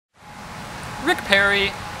Rick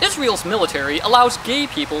Perry, Israel's military allows gay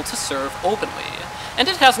people to serve openly, and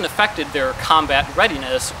it hasn't affected their combat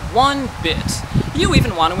readiness one bit. You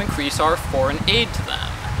even want to increase our foreign aid to them.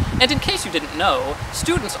 And in case you didn't know,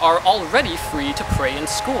 students are already free to pray in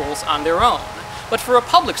schools on their own. But for a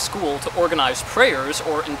public school to organize prayers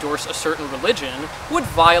or endorse a certain religion would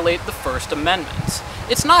violate the First Amendment.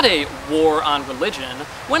 It's not a war on religion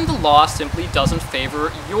when the law simply doesn't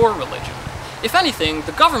favor your religion. If anything,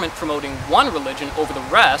 the government promoting one religion over the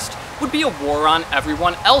rest would be a war on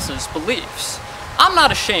everyone else's beliefs. I'm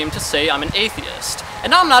not ashamed to say I'm an atheist,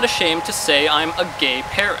 and I'm not ashamed to say I'm a gay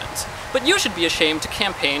parent, but you should be ashamed to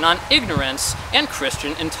campaign on ignorance and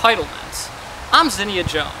Christian entitlement. I'm Zinnia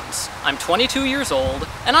Jones. I'm 22 years old,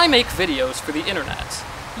 and I make videos for the internet.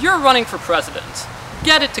 You're running for president.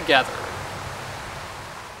 Get it together.